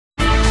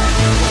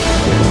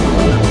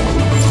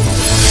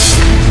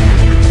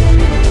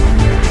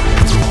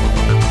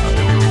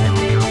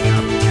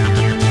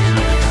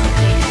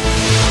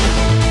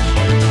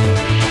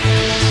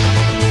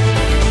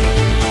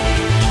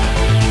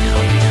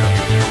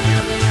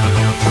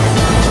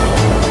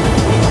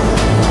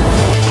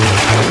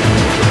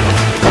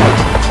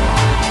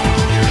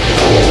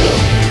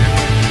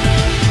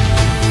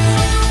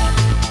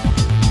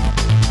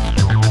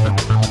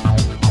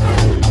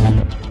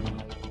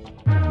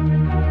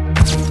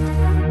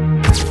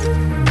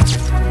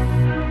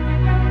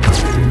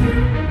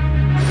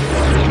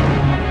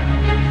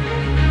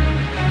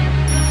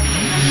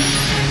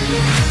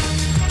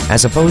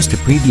as opposed to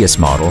previous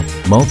model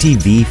Multi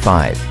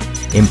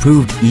V5,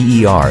 improved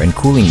EER in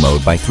cooling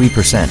mode by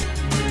 3%.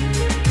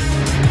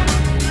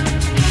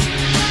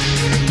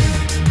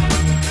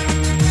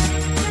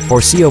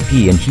 For COP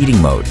in heating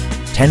mode,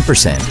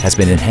 10% has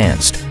been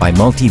enhanced by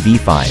Multi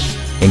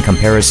V5 in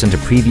comparison to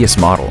previous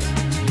model.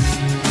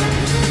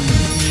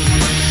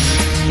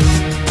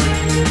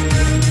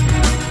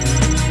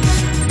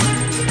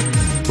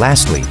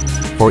 Lastly,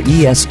 for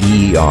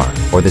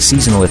ESEER, or the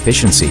seasonal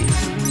efficiency,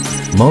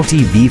 Multi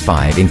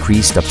V5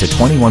 increased up to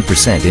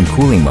 21% in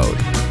cooling mode.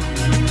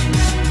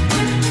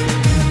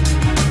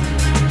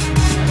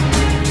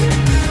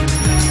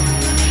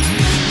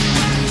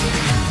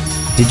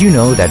 Did you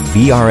know that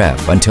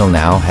VRF until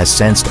now has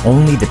sensed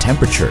only the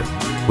temperature,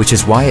 which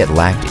is why it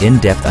lacked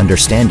in-depth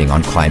understanding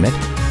on climate?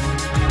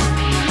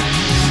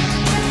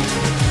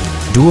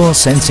 Dual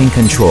sensing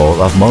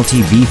control of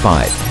Multi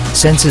V5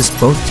 senses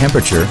both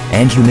temperature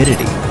and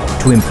humidity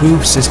to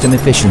improve system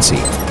efficiency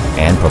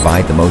and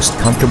provide the most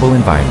comfortable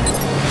environment.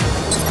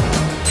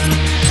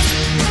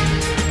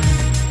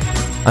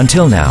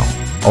 Until now,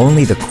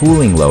 only the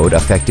cooling load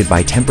affected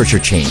by temperature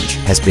change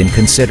has been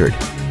considered.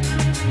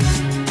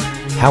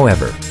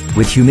 However,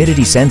 with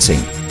humidity sensing,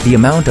 the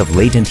amount of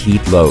latent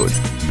heat load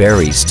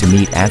varies to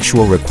meet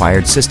actual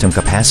required system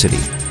capacity.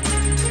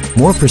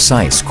 More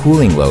precise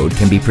cooling load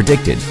can be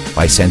predicted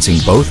by sensing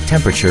both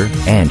temperature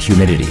and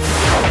humidity.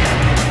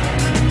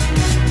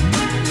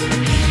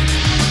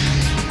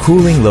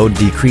 Cooling load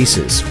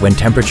decreases when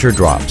temperature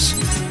drops.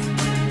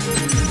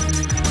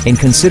 In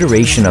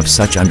consideration of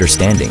such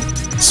understanding,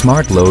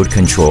 Smart Load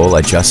Control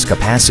adjusts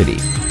capacity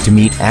to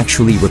meet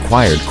actually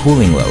required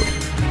cooling load.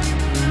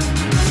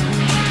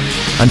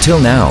 Until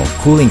now,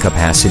 cooling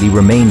capacity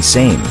remained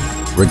same,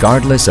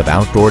 regardless of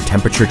outdoor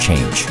temperature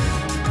change.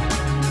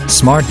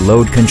 Smart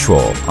Load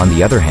Control, on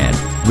the other hand,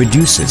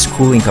 reduces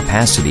cooling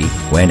capacity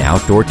when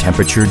outdoor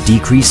temperature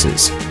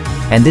decreases,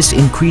 and this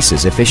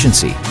increases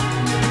efficiency.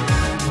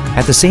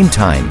 At the same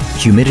time,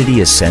 humidity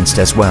is sensed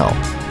as well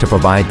to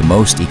provide the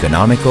most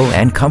economical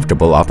and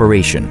comfortable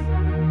operation.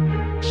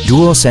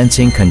 Dual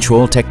sensing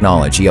control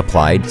technology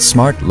applied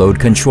Smart Load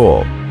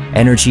Control,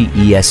 Energy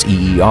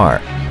ESEER,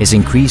 is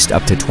increased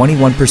up to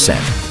 21%.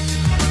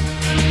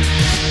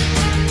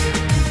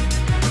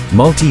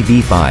 Multi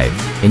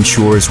V5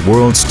 ensures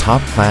world's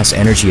top-class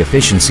energy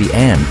efficiency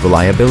and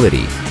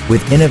reliability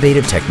with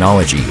innovative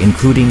technology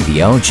including the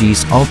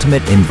LG's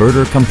Ultimate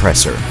Inverter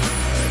Compressor.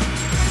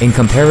 In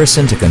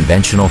comparison to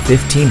conventional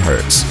 15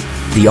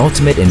 Hz, the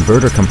Ultimate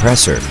Inverter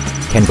Compressor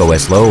can go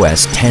as low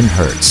as 10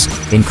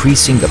 Hz,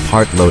 increasing the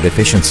part load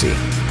efficiency.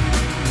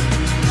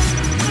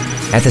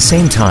 At the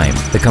same time,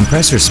 the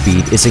compressor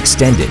speed is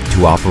extended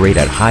to operate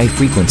at high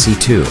frequency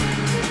too,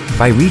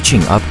 by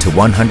reaching up to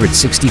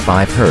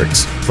 165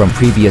 Hz from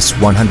previous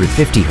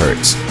 150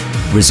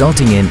 Hz,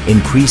 resulting in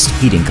increased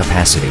heating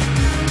capacity.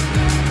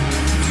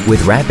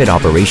 With rapid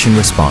operation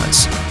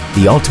response,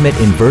 the Ultimate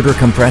Inverter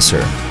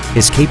Compressor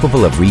is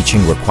capable of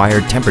reaching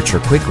required temperature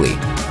quickly,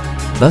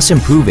 thus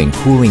improving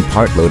cooling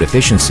part load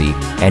efficiency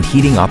and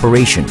heating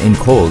operation in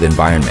cold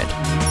environment.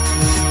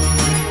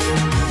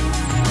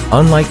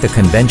 Unlike the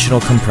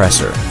conventional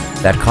compressor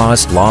that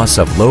caused loss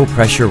of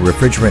low-pressure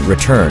refrigerant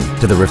return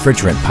to the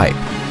refrigerant pipe,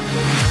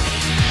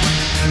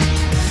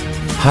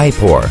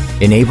 Hi-Pour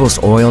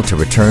enables oil to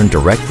return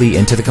directly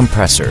into the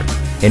compressor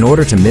in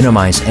order to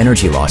minimize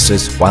energy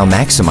losses while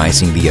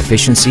maximizing the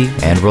efficiency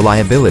and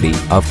reliability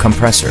of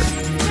compressor.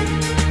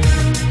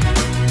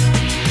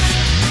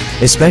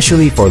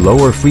 Especially for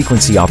lower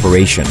frequency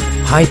operation,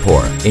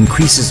 Hi-Pour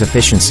increases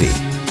efficiency.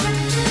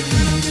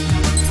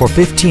 For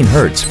 15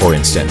 Hz, for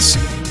instance,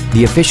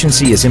 the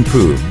efficiency is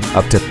improved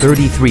up to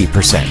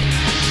 33%.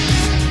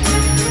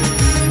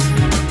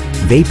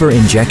 Vapor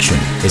injection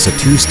is a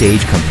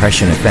two-stage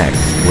compression effect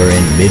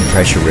wherein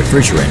mid-pressure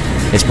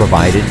refrigerant is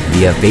provided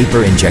via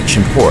vapor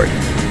injection port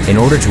in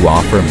order to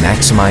offer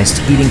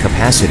maximized heating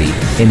capacity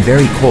in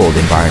very cold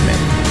environment.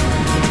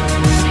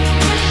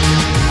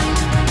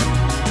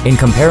 In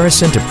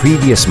comparison to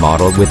previous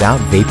model without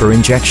vapor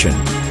injection,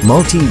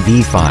 Multi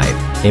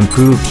V5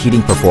 improved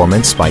heating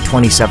performance by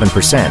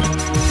 27%.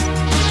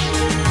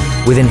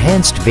 With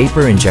enhanced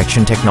vapor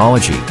injection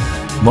technology,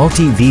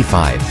 Multi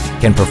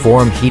V5 can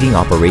perform heating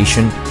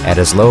operation at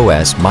as low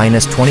as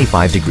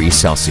 -25 degrees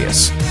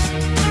Celsius.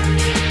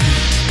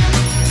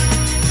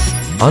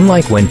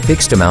 Unlike when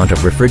fixed amount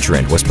of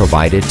refrigerant was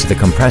provided to the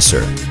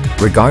compressor,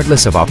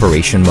 regardless of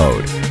operation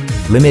mode,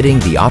 limiting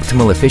the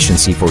optimal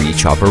efficiency for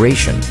each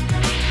operation,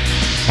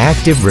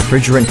 Active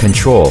Refrigerant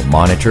Control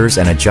monitors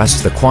and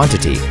adjusts the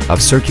quantity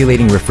of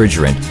circulating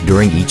refrigerant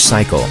during each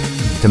cycle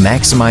to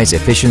maximize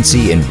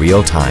efficiency in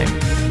real time.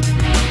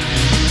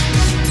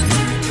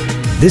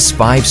 This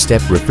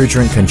 5-step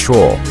refrigerant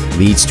control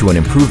leads to an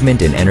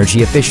improvement in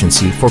energy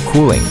efficiency for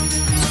cooling,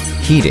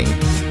 heating,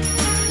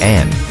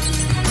 and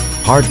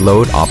hard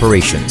load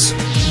operations.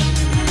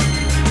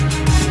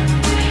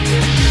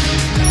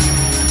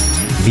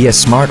 Via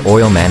smart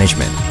oil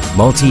management,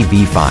 Multi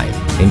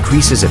V5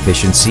 increases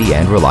efficiency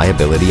and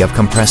reliability of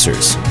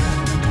compressors.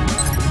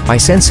 By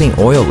sensing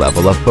oil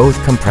level of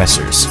both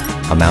compressors,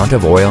 amount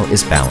of oil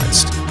is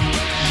balanced.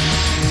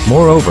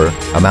 Moreover,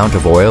 amount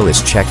of oil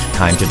is checked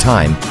time to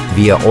time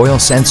via oil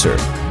sensor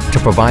to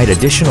provide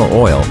additional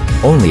oil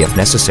only if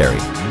necessary.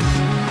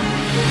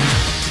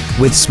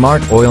 With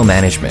smart oil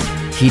management,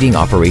 heating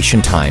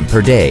operation time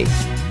per day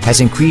has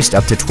increased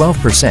up to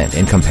 12%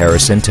 in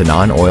comparison to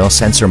non-oil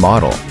sensor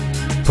model,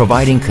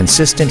 providing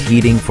consistent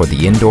heating for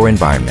the indoor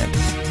environment.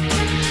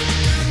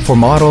 For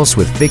models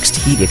with fixed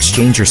heat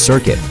exchanger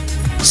circuit,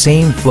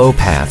 same flow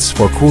paths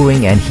for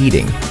cooling and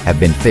heating have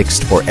been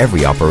fixed for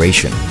every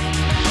operation.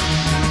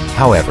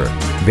 However,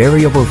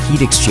 variable heat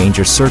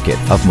exchanger circuit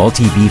of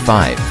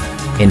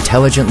Multi-V5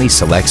 intelligently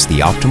selects the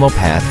optimal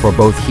path for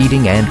both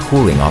heating and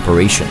cooling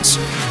operations.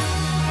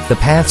 The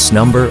path's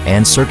number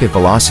and circuit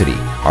velocity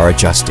are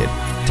adjusted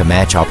to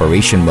match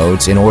operation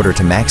modes in order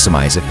to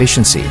maximize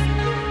efficiency.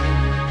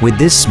 With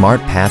this smart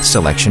path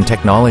selection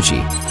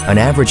technology, an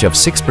average of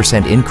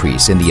 6%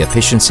 increase in the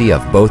efficiency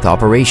of both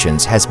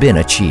operations has been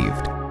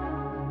achieved.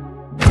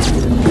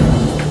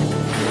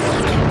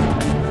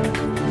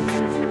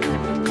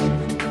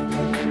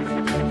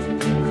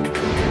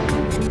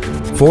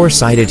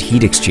 Four-sided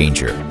heat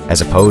exchanger,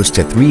 as opposed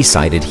to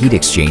three-sided heat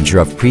exchanger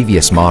of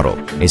previous model,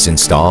 is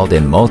installed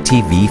in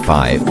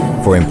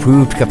Multi-V5 for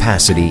improved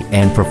capacity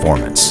and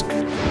performance.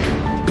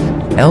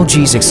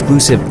 LG's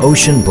exclusive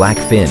Ocean Black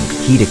Fin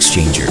heat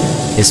exchanger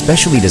is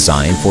specially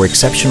designed for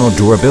exceptional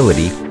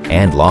durability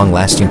and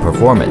long-lasting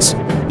performance,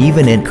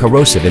 even in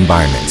corrosive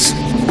environments.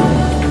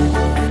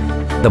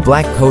 The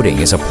black coating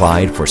is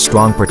applied for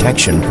strong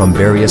protection from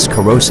various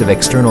corrosive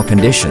external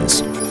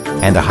conditions,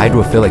 and the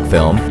hydrophilic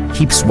film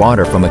keeps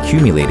water from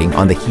accumulating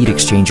on the heat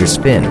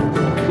exchanger fin,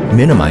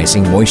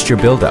 minimizing moisture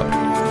buildup.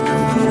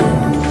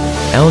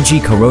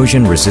 LG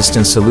Corrosion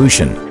Resistance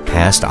Solution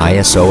passed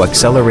ISO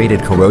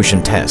accelerated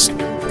corrosion test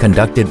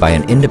conducted by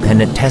an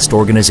independent test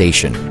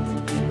organization,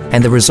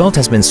 and the result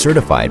has been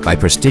certified by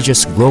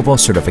prestigious global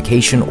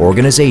certification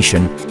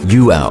organization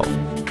UL.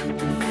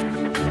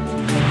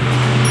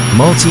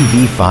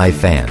 Multi-V5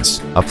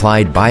 fans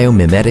applied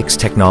biomimetics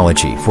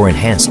technology for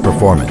enhanced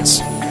performance.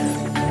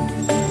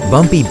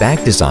 Bumpy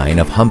back design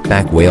of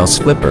humpback whale's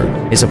flipper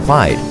is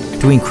applied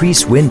to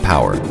increase wind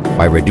power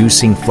by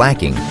reducing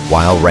flaking,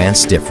 while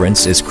Rance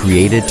difference is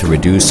created to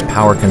reduce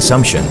power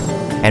consumption,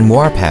 and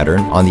Moire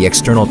pattern on the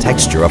external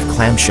texture of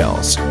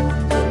clamshells.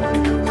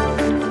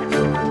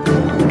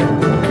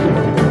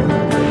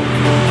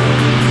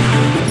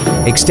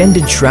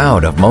 Extended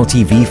shroud of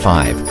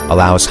Multi-V5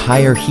 allows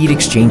higher heat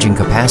exchanging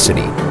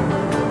capacity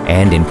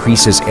and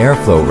increases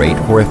airflow rate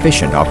for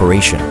efficient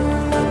operation.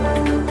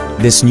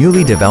 This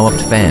newly developed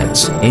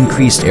fans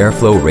increased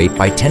airflow rate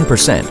by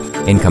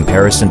 10% in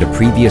comparison to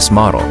previous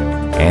model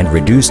and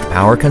reduced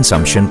power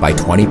consumption by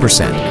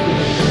 20%.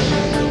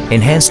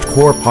 Enhanced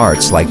core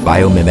parts like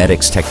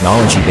biomimetics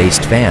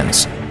technology-based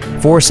fans,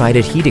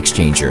 four-sided heat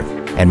exchanger,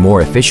 and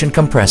more efficient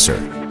compressor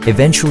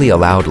eventually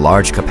allowed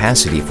large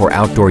capacity for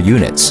outdoor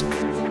units.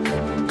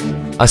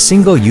 A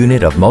single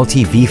unit of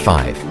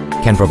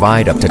Multi-V5 can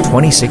provide up to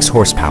 26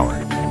 horsepower.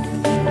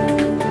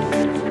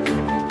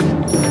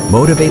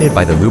 Motivated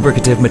by the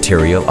lubricative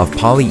material of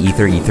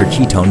polyether ether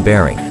ketone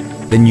bearing,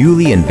 the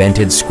newly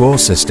invented scroll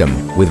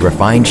system with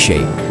refined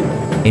shape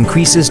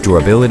increases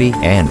durability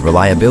and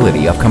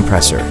reliability of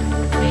compressor.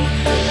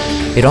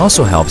 It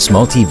also helps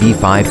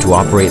Multi-V5 to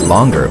operate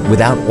longer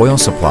without oil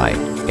supply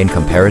in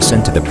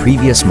comparison to the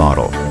previous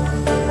model.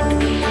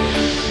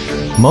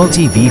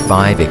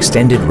 Multi-V5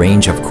 extended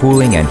range of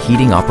cooling and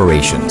heating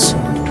operations.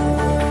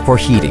 For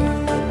heating,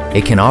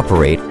 it can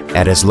operate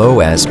at as low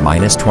as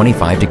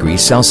 -25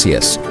 degrees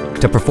Celsius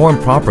to perform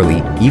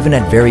properly even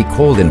at very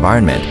cold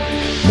environment.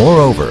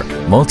 Moreover,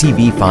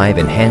 Multi-V5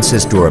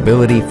 enhances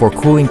durability for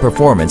cooling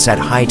performance at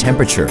high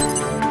temperature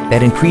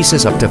that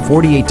increases up to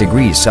 48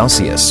 degrees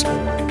Celsius.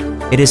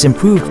 It is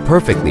improved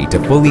perfectly to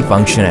fully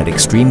function at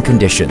extreme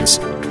conditions,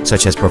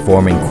 such as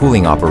performing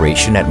cooling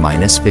operation at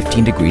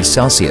 -15 degrees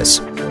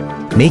Celsius,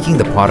 making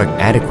the product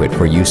adequate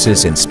for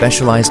uses in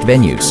specialized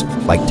venues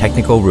like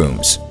technical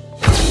rooms.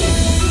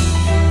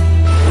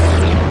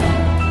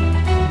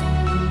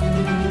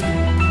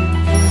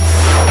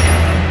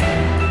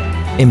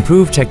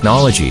 Improved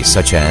technologies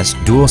such as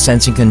dual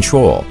sensing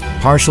control,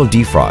 partial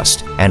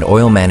defrost, and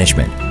oil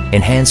management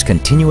enhance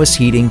continuous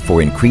heating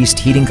for increased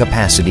heating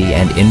capacity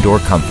and indoor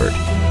comfort.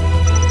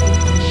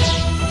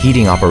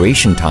 Heating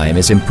operation time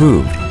is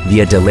improved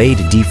via delayed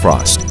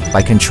defrost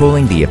by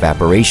controlling the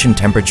evaporation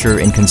temperature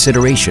in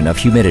consideration of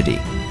humidity.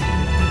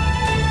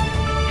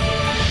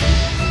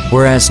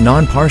 Whereas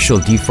non-partial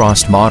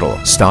defrost model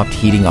stopped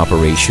heating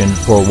operation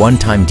for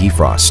one-time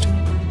defrost,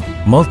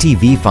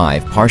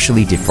 Multi-V5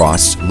 partially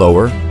defrosts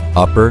lower,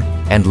 upper,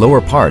 and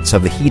lower parts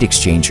of the heat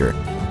exchanger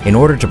in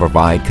order to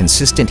provide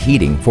consistent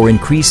heating for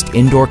increased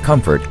indoor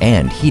comfort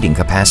and heating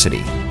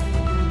capacity.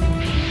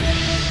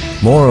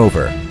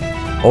 Moreover,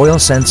 oil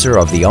sensor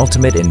of the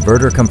ultimate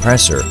inverter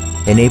compressor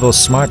enables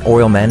smart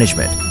oil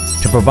management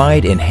to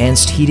provide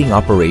enhanced heating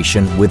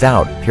operation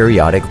without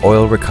periodic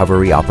oil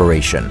recovery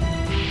operation.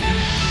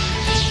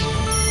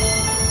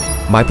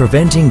 By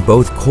preventing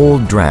both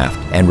cold draft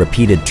and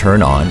repeated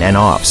turn-on and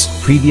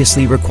offs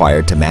previously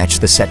required to match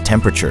the set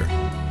temperature,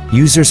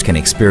 users can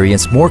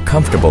experience more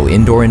comfortable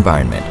indoor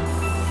environment.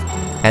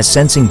 As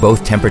sensing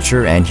both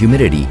temperature and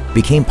humidity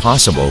became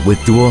possible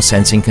with dual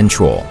sensing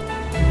control.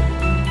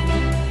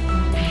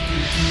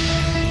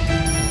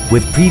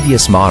 With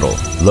previous model,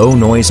 low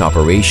noise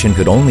operation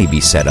could only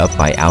be set up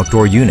by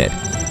outdoor unit,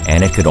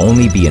 and it could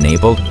only be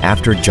enabled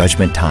after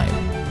judgment time.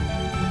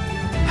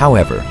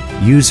 However,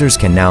 users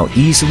can now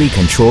easily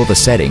control the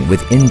setting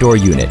with indoor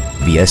unit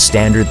via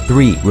standard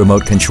 3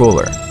 remote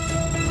controller.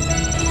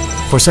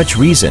 For such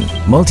reason,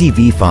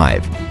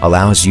 Multi-V5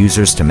 allows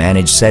users to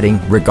manage setting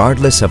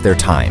regardless of their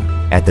time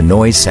at the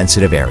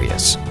noise-sensitive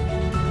areas.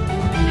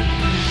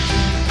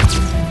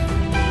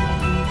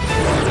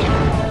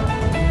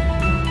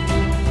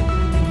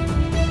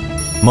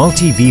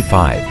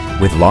 Multi-V5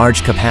 with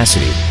large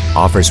capacity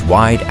offers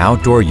wide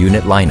outdoor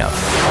unit lineup.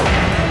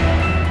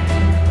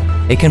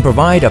 It can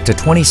provide up to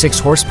 26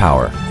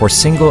 horsepower for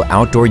single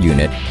outdoor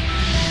unit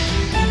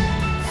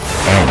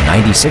and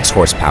 96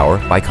 horsepower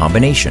by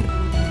combination.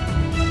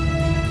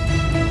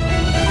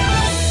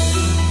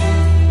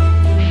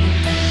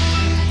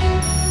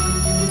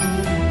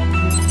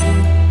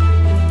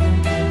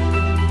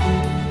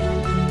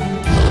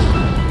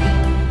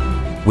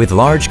 With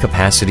large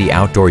capacity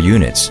outdoor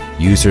units,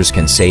 users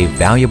can save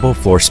valuable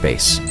floor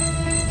space.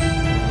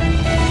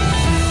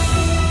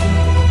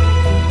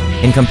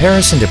 In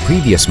comparison to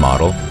previous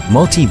model,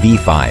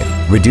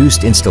 Multi-V5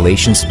 reduced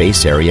installation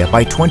space area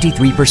by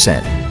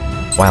 23%,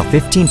 while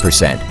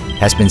 15%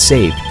 has been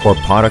saved for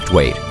product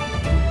weight.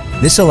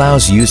 This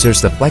allows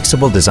users the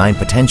flexible design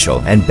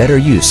potential and better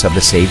use of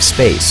the saved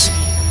space.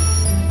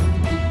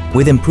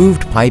 With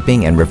improved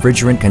piping and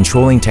refrigerant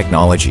controlling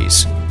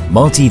technologies,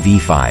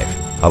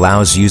 Multi-V5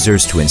 allows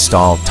users to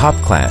install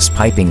top-class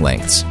piping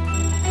lengths,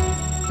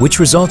 which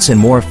results in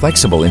more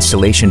flexible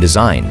installation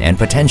design and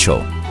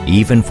potential,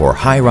 even for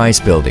high-rise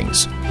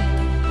buildings.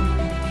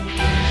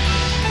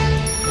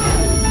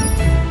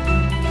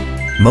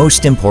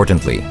 Most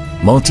importantly,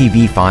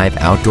 Multi-V5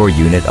 outdoor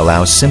unit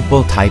allows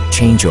simple type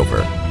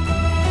changeover.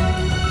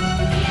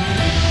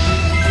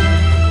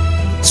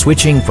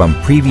 Switching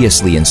from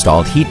previously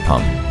installed heat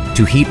pump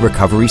to heat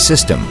recovery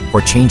system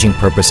for changing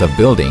purpose of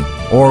building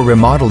or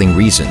remodeling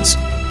reasons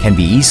can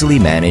be easily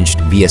managed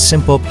via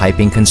simple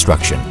piping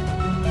construction.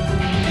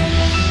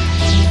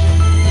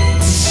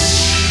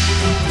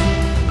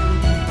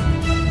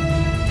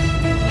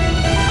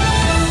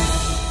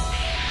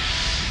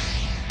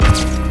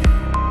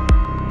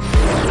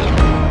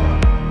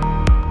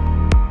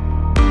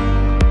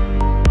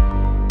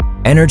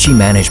 Energy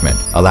management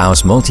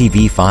allows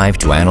Multi-V5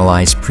 to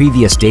analyze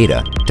previous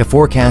data to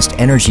forecast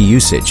energy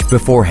usage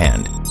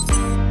beforehand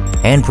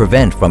and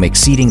prevent from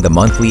exceeding the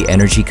monthly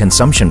energy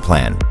consumption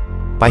plan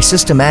by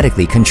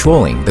systematically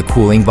controlling the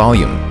cooling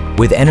volume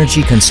with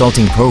energy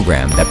consulting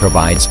program that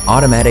provides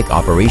automatic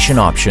operation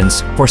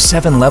options for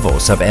 7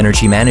 levels of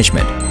energy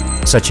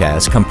management, such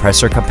as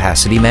compressor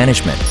capacity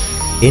management,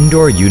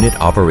 indoor unit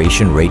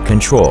operation rate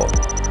control,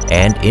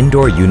 and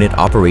indoor unit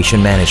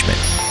operation management.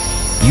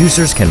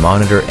 Users can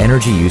monitor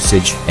energy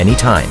usage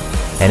anytime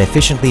and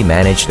efficiently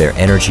manage their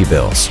energy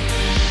bills.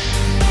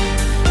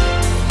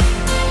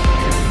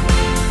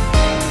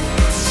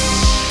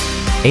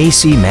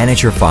 AC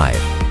Manager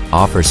 5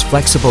 offers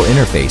flexible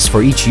interface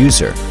for each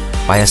user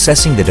by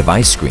assessing the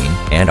device screen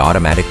and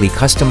automatically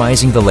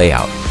customizing the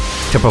layout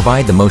to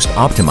provide the most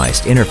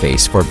optimized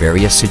interface for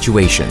various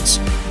situations.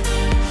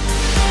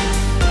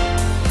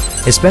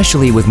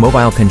 Especially with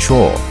mobile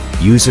control,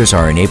 users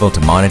are enabled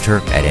to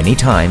monitor at any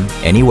time,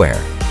 anywhere.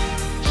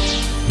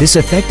 This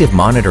effective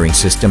monitoring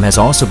system has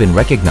also been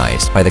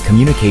recognized by the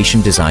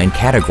Communication Design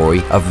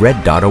category of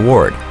Red Dot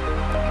Award.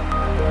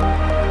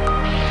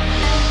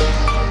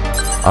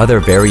 Other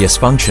various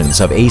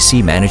functions of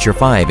AC Manager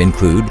 5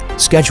 include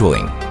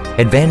scheduling,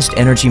 advanced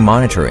energy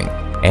monitoring,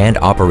 and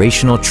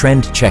operational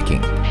trend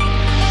checking.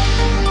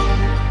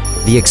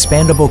 The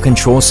expandable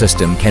control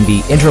system can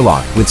be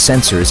interlocked with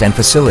sensors and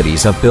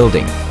facilities of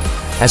building,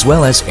 as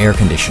well as air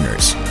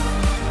conditioners.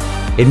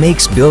 It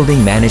makes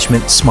building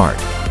management smart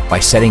by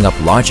setting up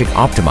logic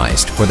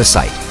optimized for the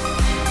site.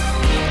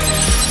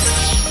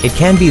 It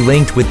can be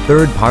linked with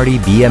third-party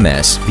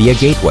BMS via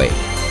gateway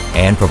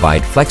and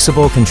provide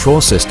flexible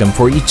control system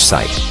for each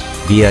site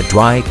via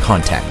dry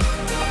contact.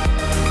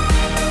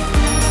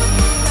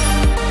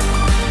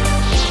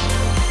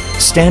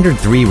 Standard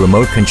 3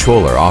 remote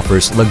controller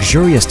offers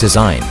luxurious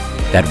design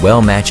that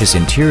well matches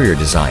interior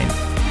design,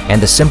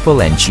 and the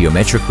simple and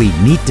geometrically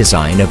neat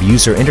design of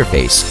user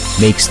interface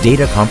makes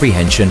data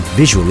comprehension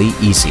visually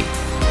easy.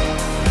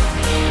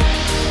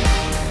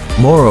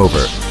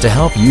 Moreover, to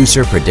help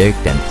user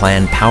predict and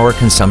plan power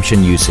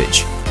consumption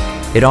usage,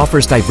 it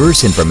offers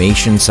diverse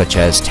information such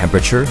as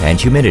temperature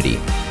and humidity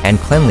and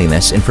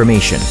cleanliness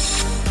information,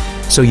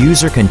 so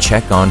user can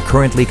check on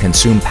currently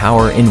consumed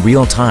power in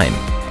real time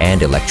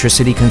and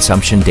electricity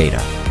consumption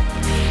data.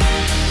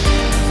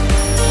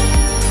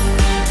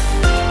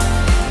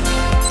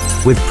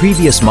 With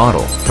previous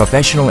model,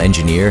 professional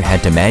engineer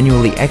had to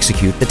manually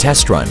execute the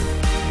test run.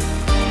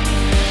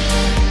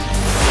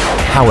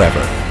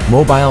 However,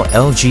 mobile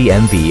LG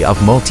MV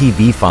of Multi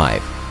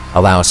V5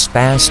 allows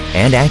fast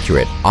and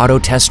accurate auto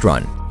test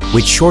run,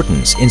 which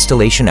shortens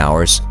installation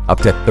hours up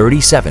to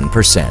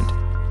 37%.